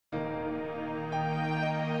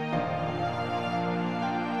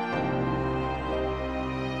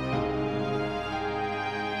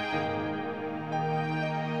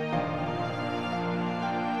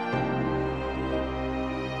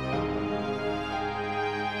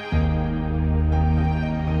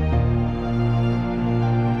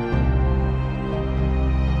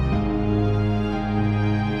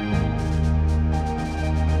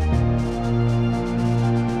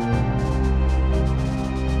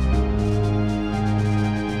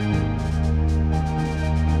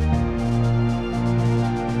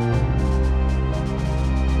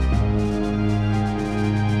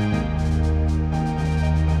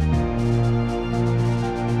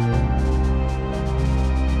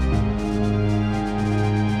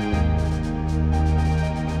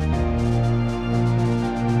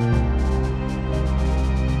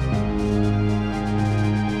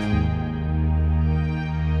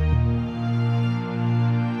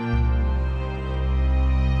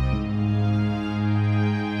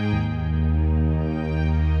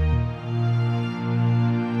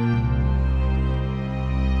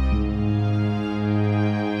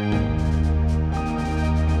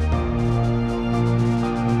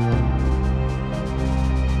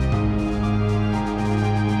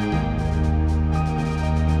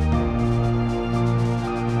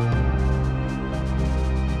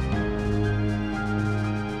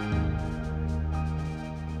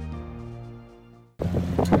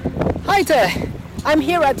Hi there. I'm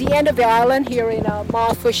here at the end of the island here in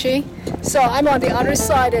Mafushi. So I'm on the other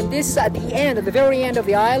side, and this is at the end, at the very end of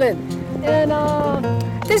the island. And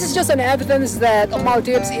this is just an evidence that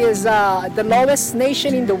Maldives is the lowest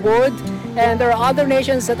nation in the world, and there are other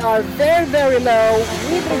nations that are very, very low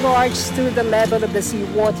with regards to the level of the sea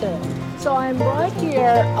water. So I'm right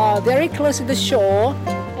here, very close to the shore,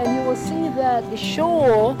 and you will see that the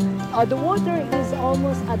shore, the water is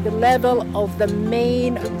almost at the level of the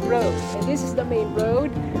main road. And this is the main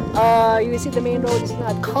road. You see the main road is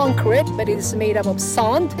not concrete, but it is made up of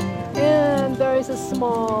sand. And there is a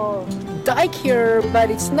small dike here, but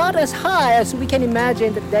it's not as high as we can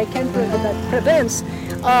imagine that that prevents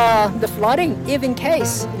the flooding, even in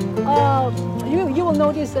case. You will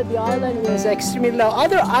notice that the island is extremely low.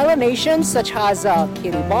 Other island nations such as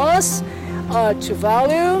Kiribati,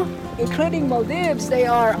 Tuvalu, including Maldives, they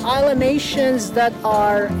are island nations that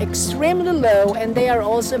are extremely low, and they are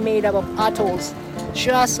also made up of atolls,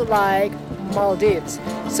 just like Maldives.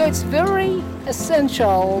 So it's very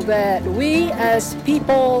essential that we as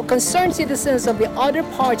people, concerned citizens of the other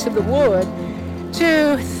parts of the world,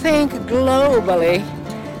 to think globally,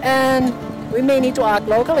 and we may need to act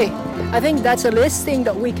locally. I think that's the least thing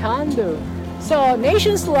that we can do. So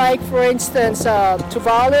nations like, for instance,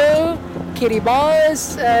 Tuvalu,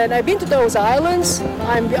 Kiribati, and I've been to those islands.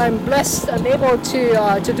 I'm blessed and able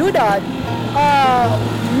to do that.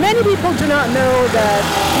 Many people do not know that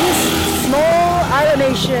these small island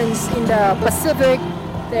nations in the Pacific,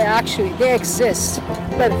 they exist,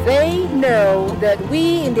 but they know that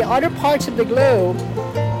we in the other parts of the globe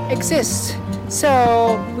exist.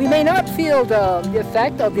 So we may not feel the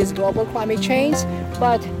effect of this global climate change,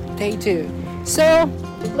 but they do. So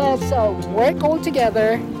let's work all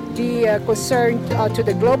together, be concerned to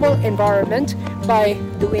the global environment by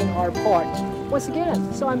doing our part. Once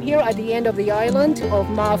again, so I'm here at the end of the island of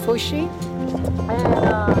Mafushi,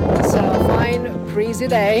 and it's a fine breezy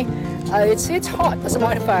day. It's hot, as a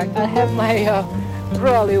matter of fact. I have my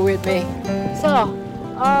brolly with me. So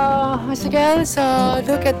once again, so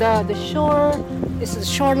look at the shore. This is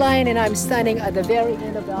the shoreline, and I'm standing at the very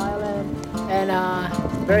end of the island, and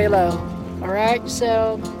very low. All right,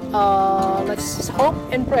 so let's hope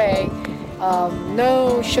and pray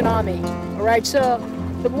no tsunami. All right, so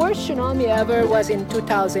the worst tsunami ever was in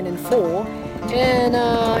 2004, and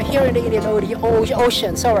here in the Indian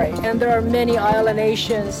Ocean, sorry. And there are many island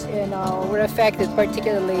nations were affected,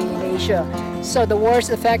 particularly in Asia. So the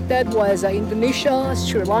worst affected was Indonesia,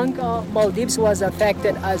 Sri Lanka, Maldives was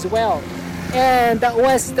affected as well. And that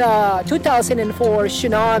was the 2004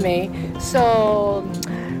 tsunami. So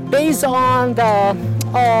based on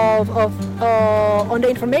on the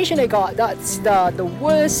information I got, that's the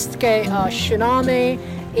worst tsunami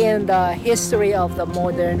in the history of the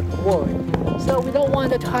modern world. So we don't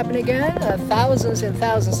want that to happen again. Thousands and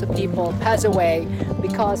thousands of people pass away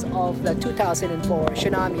because of the 2004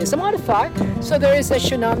 tsunami. As a matter of fact, so there is a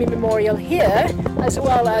tsunami memorial here, as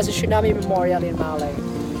well as a tsunami memorial in Malay.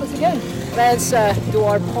 Once again, let's do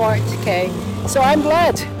our part, okay? So I'm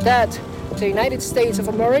glad that the United States of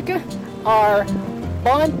America are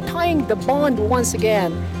tying the bond once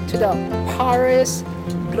again to the Paris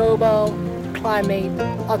Global Climate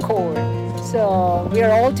Accord. So we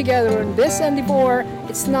are all together in this endeavor.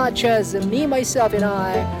 It's not just me, myself, and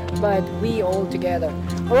I, but we all together.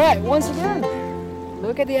 All right, once again,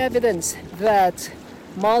 look at the evidence that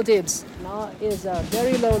Maldives now is a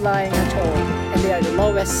very low-lying atoll, and they are the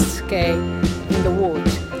lowest in the world.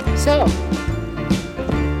 So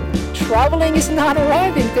traveling is not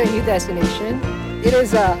arriving to a new destination. It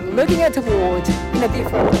is looking at the world in a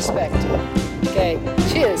different perspective. Okay,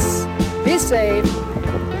 cheers. Be safe.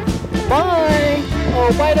 Bye.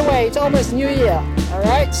 Oh, by the way, it's almost New Year. All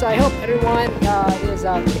right, so I hope everyone is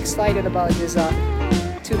excited about this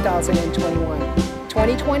 2021.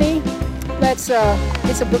 2020. It's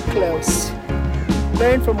a book close.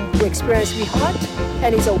 Learn from the experience we had,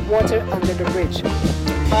 and it's a water under the bridge.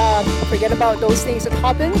 Forget about those things that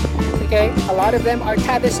happen. Okay, a lot of them are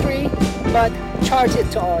tapestry, but charge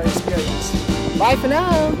it to our experience. Bye for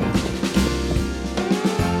now.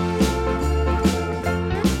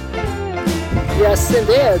 Yes,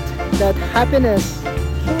 indeed, that happiness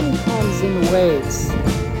truly comes in waves.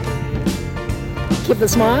 Keep the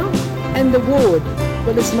smile, and the world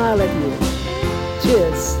will smile at you.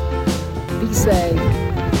 Cheers. Be safe.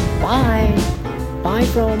 Bye. Bye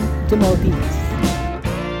from the Maldives.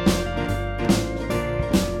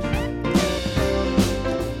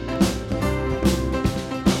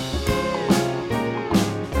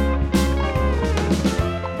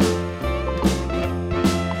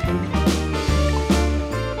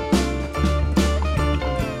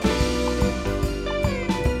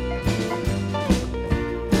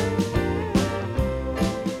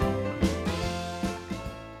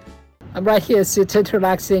 I'm right here sitting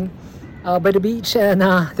relaxing by the beach, and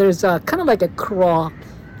there's kind of like a crow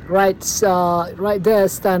right there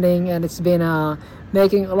standing, and it's been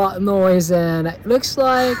making a lot of noise, and it looks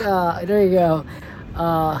like there you go,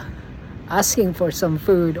 asking for some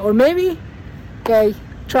food, or maybe okay,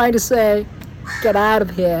 trying to say get out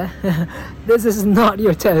of here. This is not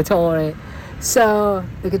your territory. So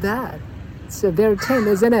look at that, it's very thin,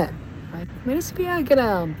 isn't it? Right, maybe I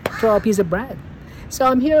gonna throw a piece of bread. So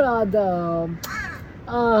I'm here at the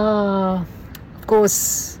of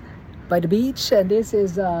course by the beach, and this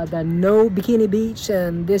is the no bikini beach,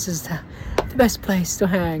 and this is the best place to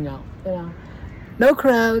hang out, you know. No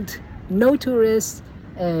crowd, no tourists,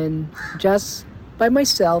 and just by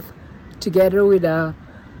myself together with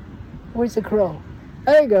where's the crow?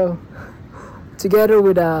 There you go. Together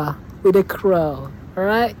with a crow.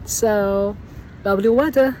 Alright, so lovely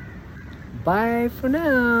weather. Bye for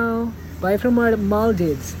now. Bye from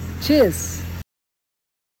Maldives. Cheers.